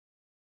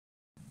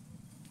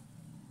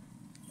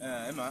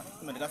ema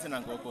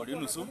ndikasena ngoko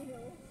linusu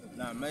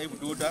na mai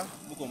Bududa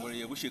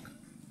mukombole bushika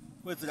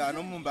kwezira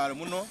no mumbale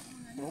muno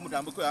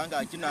mutambuko yanga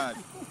akinabi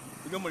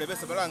ibyo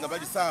mulebese balanga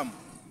bali samu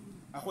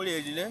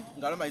akolelile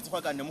ngalama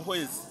izikwa kane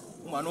muhwezi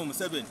umwana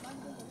omusebeni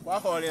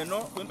kwakoleno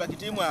kwimba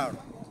kitimwaro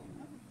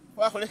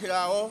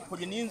kwakolekirawo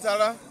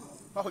kujininzala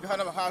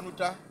kwakujihana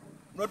bahanuta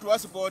notu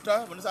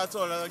wasupota munisa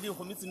atsola ndi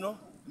khumitsino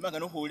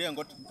magano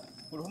khulengo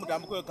kuli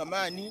mutambuko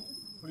kamani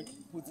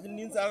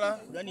kuzininzala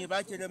yani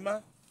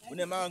bakelema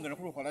une manga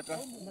nakukhola ta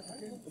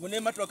une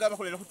matoka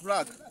bakolela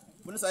khutulaka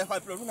une sayi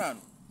khapilo lunano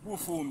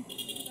bufumbi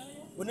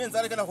une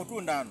nzala kana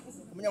khutundano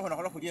umunya khona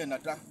khola khuliena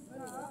ta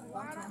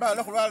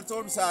bala khulwala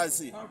tso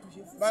lusasi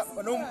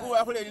bano mkuu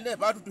akholelile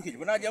batutukije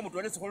bonaje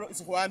mutwale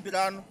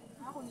sikhwambirano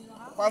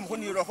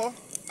kwamkhunirokho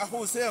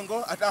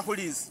akhusengo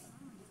atakhulisi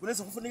une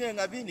sikhufunike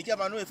ngabi nikia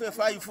banu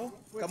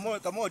F5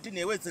 kamoti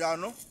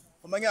newezirano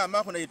umanya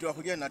amakho nayitwa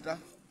khuliena ta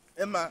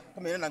Emma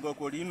kamene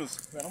nangoko linusu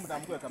kana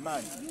mutambuko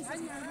kamani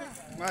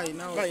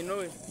ngai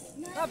nowe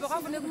baba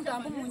khafune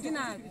mutambo munji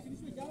nabi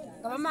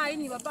ngaba mai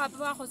ni baba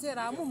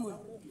bakhosera mumu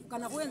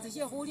kana kwenze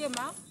she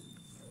khulema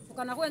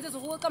kana kwenze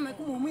zikhu kama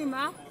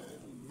kumumwima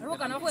ro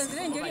kana kwenze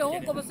lenje lyo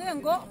huko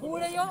bosengo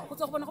khuleyo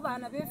kutsa kubona ko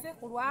bana befe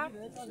kulwa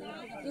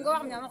inga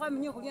wakhanyama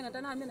khamenye khuliena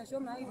tana amena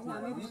shoma ibu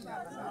nami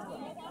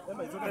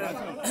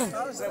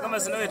kama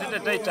sinowe tete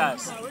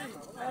Titus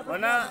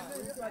bona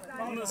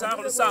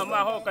sakhulusamu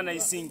akho kana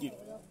isingi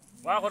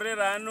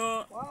wakhorera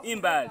ano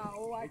Mbale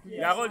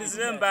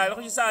yakholizile Mbale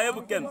khushisawa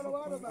ebukeme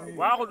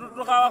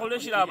wakhututukha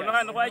wakhuleshila abo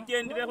nakhandi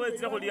khwakendile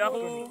khwetsile khuliya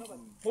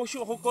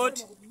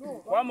khukoti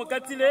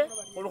khwamukatsile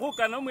khuli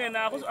khukana omwene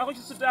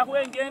akhusisuta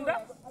khwengenda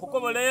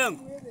khukobole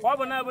yengo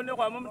khwabona abone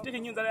khwama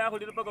mutikhinyi inzala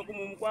yakhulile paka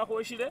kumumu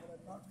kwakhoshile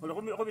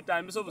khuli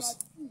khubitambiso busa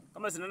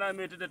kama sina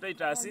name tete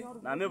Titus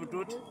name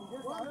Bududa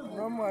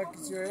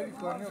nomwakisi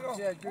welikone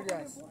okuteya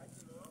Julius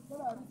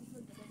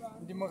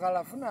ndi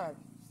mukhalafu nabi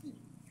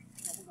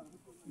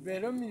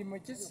mbele milimo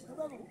kisi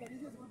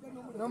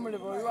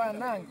nomulebo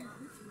wananga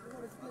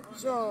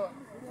so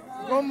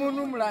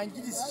ngomundu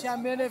mulangilisi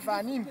shamene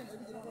fanimbi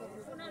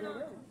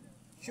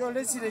sho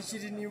lesile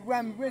shili ni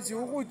bwami bwezi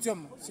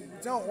ukhutsoma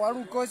sikutsa khwa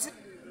lukosi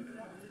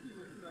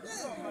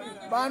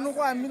banu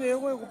khwamile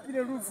khwe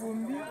khupile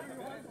lufumbi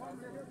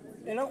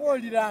ela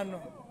kholilano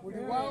uli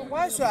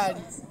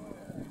waswali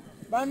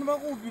banu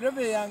bakhupile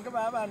beyanga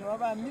babanu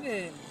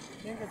babamile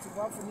nenga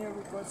sikhwafunye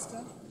lukosi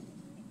ta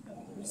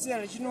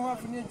Isela chino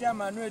khwafunye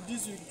jamanu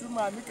district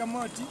tumami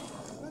kamoti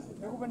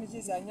nekubona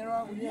chizanyala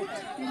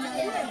wakuleta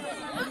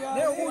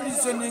ne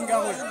ulisoninga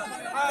we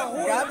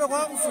ngabe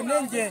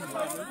kwakufune njeni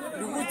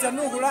likutsa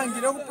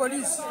nukulangile ku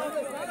police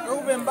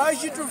lokube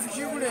mbashi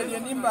tufichikulelye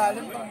ni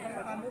Mbale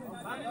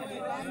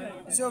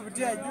so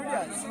butia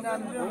Julius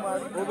sinamile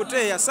mwalu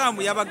obuteya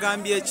samu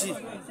yabagambye ki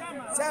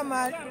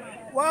sama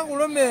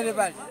wangulomele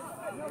bali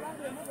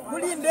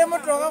kulinde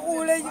motoka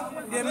kuleyo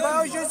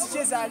ngembawo shosi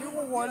chezali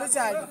kukhole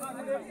sali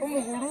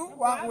umukhulu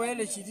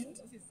wakhwele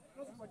shiliti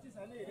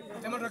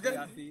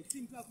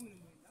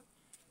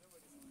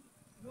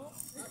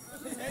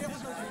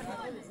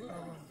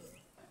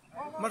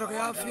motoka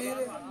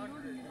yafile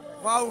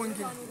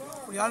wawungile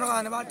kuliyano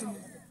khane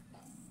batimile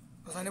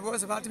bakhane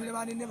bose batimile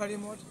banine bali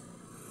moto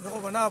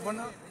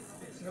nokhubonabona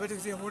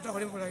ngabetekisiye khuta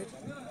khuli mukulaita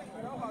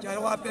kyali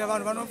khwapila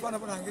bandu bano fana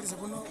bulangilisi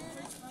buno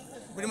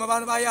bulimo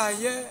bandu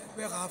bayaye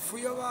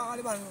bekhafuyo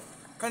bakhali bano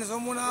kanisa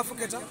omundu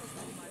afuketa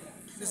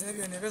bese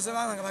byene bese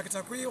banga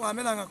bakita kwi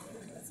wamenanga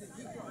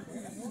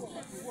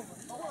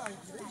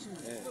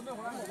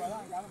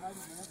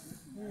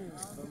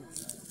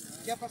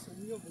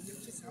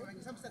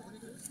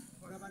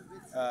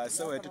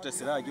sawa tete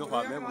sirajo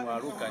khwame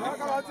mwarukani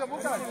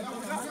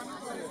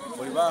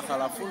oli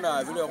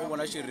bakhalafuna bile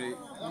khubona shiri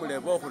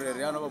mulebo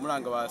khureriano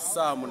bamulanga ba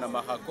samu na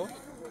mahako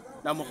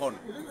na mukhono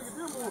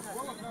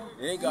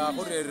enga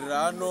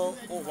khurerano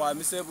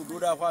ukhwamise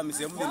Bududa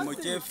khwamise mumilimo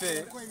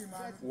chefe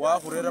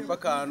wakhurera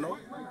pakano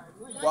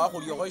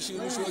wakhulyokho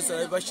shindu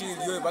shosi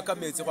bashilyo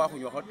bakametsi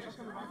khwakhunywakho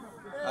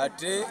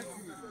ate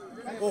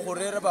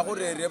ukhurera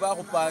bakhurere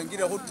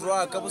bakhupangile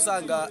khutruck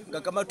busanga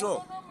nga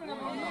kamato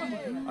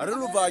ari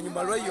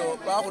luvanyuma lweyo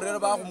bakhurera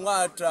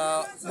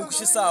bakhumwata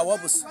mukushisawa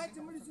busa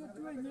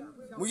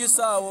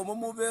muyisawo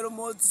mumubero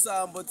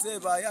motsisambo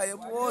tsebayaye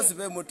bosi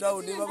be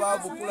mutawuni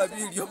babavukula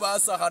bilyo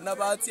basakhana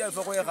batsia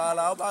ife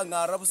khwekhala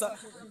bangara busa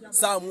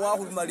samu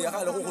wakhumaliya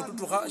khale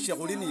khukhututukha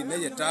shekhuli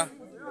nineye ta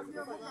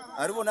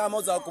ari bona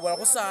amoza kubola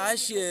khusaha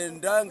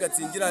shenda nga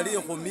tsinjira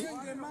likhumi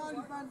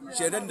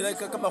shenda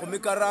ndireka kamakhumi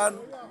karano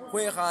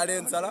khwekhale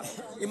enzala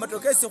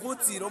imatoka esi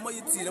khutsile omo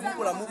yitsile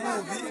mubulamu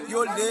bubi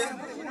yole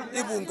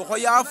ibungokho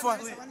yafa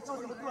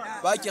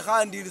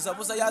bakikhandilisa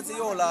busa yatse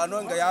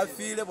yolano nga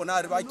yafile bona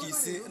ari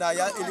bakisi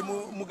naya ili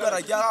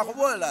mugaraja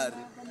akhubola ari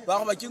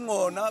bakho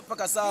bakingona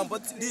paka sambo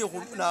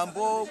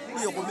nambo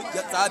likhumi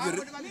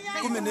tsabiri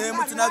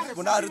 10 tsina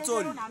bona ari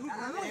tsoni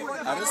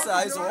ari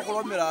sayi so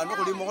khulomela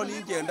khulimo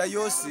ninjenda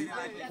yosi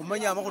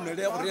khumanyama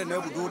khunele khuriye ne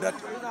Bududa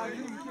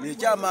ni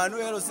chamanu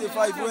elo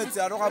C5 wetsi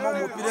arokhama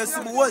mupile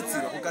simu wetsi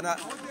khukana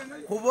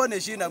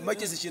kubone shina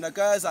machisi shina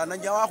kaza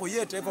ananya wako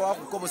yete ipo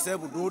wako kobo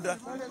sebu duda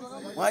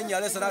mwanya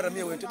lesa na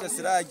ramie wentete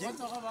siraji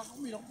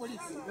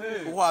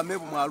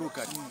uhamebu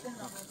mwaluka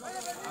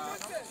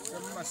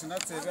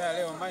masinatsebe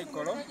leo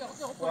Michael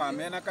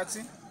wamena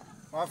katsi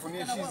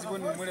wafunie shizi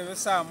boni mule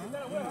besamu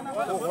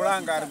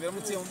okulanga arbe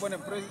mutsi mbone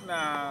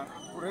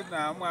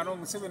president mwana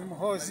Museveni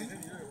Muhoozi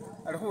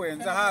ali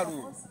kuwenza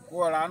halu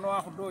wolano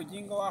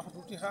wakudojinga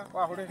wakututiha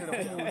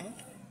wakulekele kumumu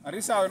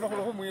arisawe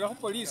nokulumwira ku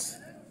police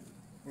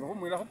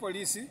ulumwira ku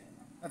police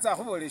atsa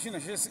khubole shino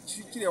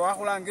shikile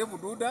wakulanga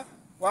Bududa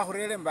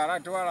wakhurele Mbale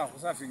ate wala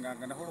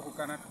khusafinganga nakhulu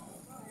kukanata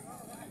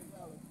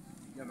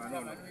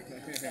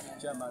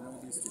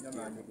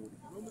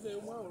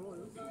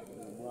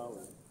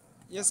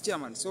Yes,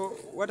 Chairman. So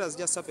what has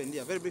just happened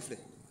here? Very briefly.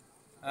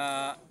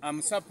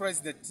 I'm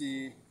surprised that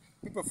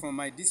people from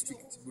my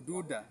district,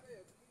 Bududa,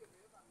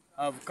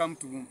 have come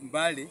to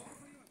Mbale.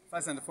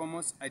 First and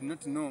foremost, I did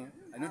not know,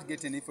 I did not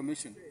get any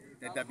information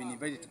that they've been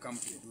invited to come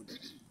to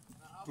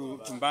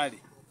Bududa, to Mbale.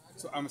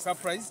 So I'm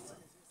surprised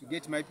to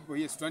get my people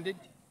here stranded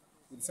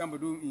with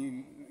somebody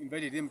who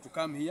invited them to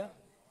come here.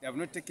 They have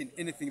not taken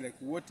anything like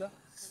water.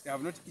 They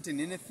have not eaten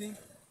anything.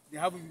 They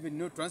have even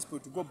no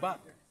transport to go back.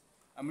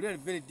 I'm really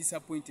very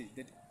disappointed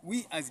that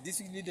we as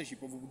district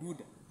leadership of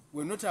Bududa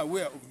were not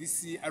aware of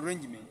this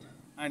arrangement,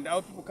 and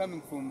our people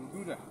coming from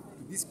Bududa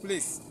to this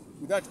place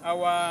without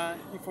our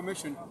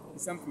information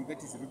is something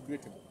that is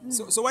regrettable.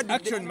 So what did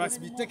action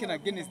must be taken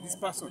against this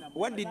person.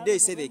 What did they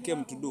say they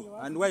came to do,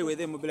 and why were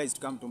they mobilized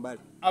to come to Mbale?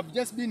 I've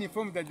just been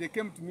informed that they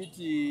came to meet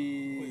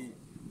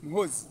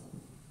Muhoozi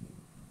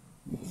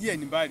here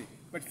in Mbale.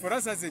 But for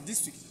us as a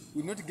district,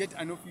 we will not get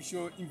an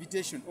official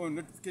invitation or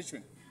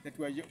notification that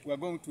we are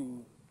going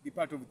to be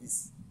part of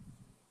this.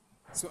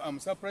 So I'm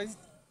surprised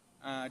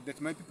that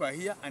my people are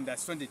here and are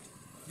stranded.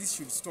 This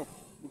should stop.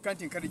 We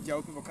can't encourage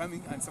our people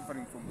coming and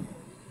suffering from it.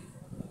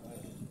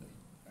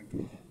 Thank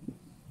you.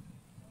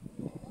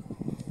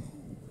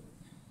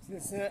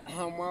 Sese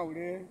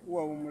mwaule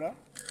uwa umla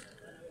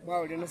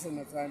mwaule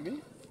nasana tambi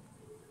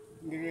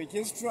ngire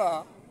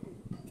kestra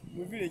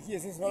muvile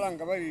kiese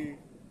swalanga bali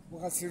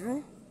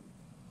mukasiru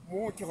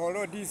mu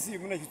kiholo DC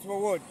muna kituwa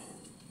ward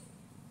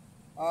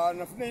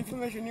nafuna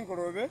information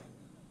inkorobe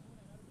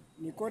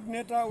ni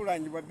coordinator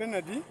ulanjibwa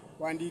Benadi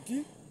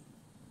wanditi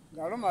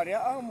ngalo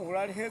Maria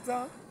muhulali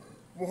heza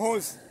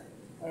Muhoozi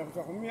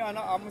alikutakumi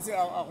ana amuse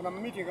akuna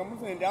meeting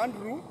amuse ndi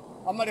Andrew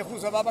amale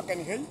khuza baba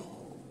kanihei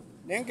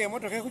nenge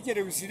moto ke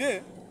kuchere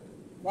usire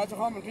bato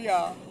hamuntu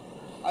ya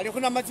ali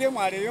kuna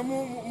matemu ale yo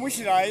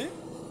mushirai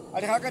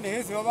ali haka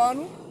nehezi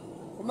babanu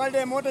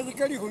kumale moto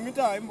zikali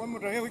humita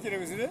moto ke kuchere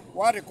usire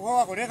ware kuha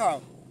wakoleka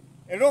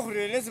elo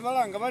khurelezi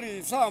balanga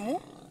bali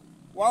samu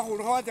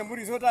wakhulu khawate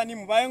muri sotani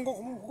mubayengo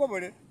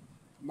kukobole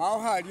mao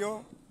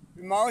halio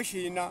mao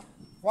shina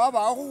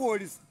kwaba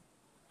akugolisa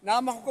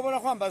nama kukobola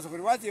kwambaza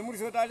kuri wate muri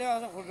sotali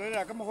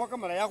khurela kama kwa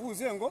kamera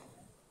yakhuzengo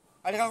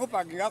ali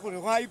khakupakinga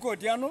kuri kwa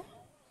ikoti ano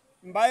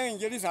mbaye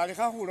ngeli sali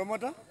khakhula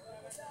mota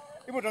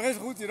iboto khesi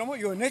khutsiramo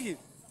yoneki.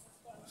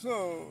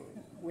 So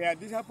we are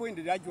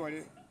disappointed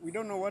actually. We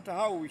don't know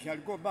how we shall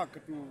go back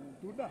to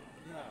Bududa.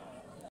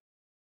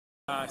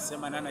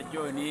 Sema nana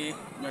Johnny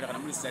nyola kana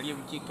muri sali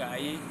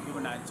bukikai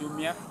bibona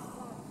njumya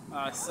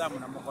samu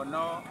na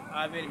mukono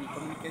abere ni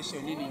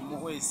communication ni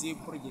Muhoozi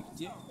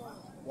project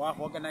wa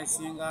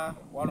organizinga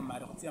wala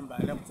mari kutya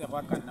Mbale kutya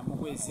kwakana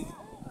Muhoozi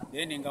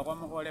then nga kwa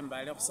muhole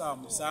Mbale kusawa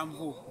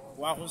musambu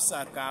wa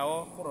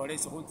khusakao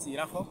khurolesi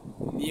khutsirakho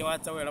niye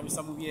watsawela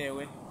busamu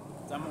byewe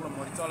tamulo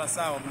muri tola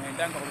sawa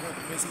mwendanga ku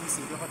business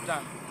byo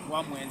khota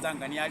wa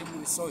mwendanga ni ali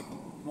muri soy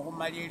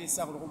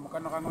mukumalilisa khuli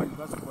khumukano khangwa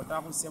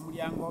ndibasupota khuse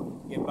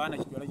mulyango ngembana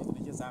chidola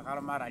chitine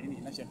chesakhala mara ali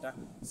ni nashata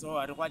so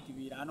ari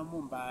kwatibira ano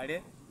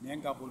mumbale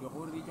nenga khuli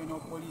khuri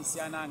regional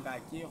police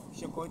anangaki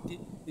khushekoti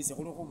ise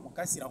khuli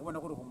khumukasira khubona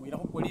khuli khumwira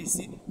khu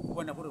police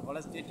khubona khuli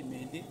khola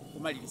statement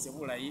kumalilise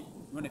bulayi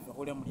none fe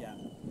khuli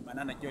mulyango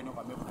manana joino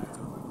kwa mebu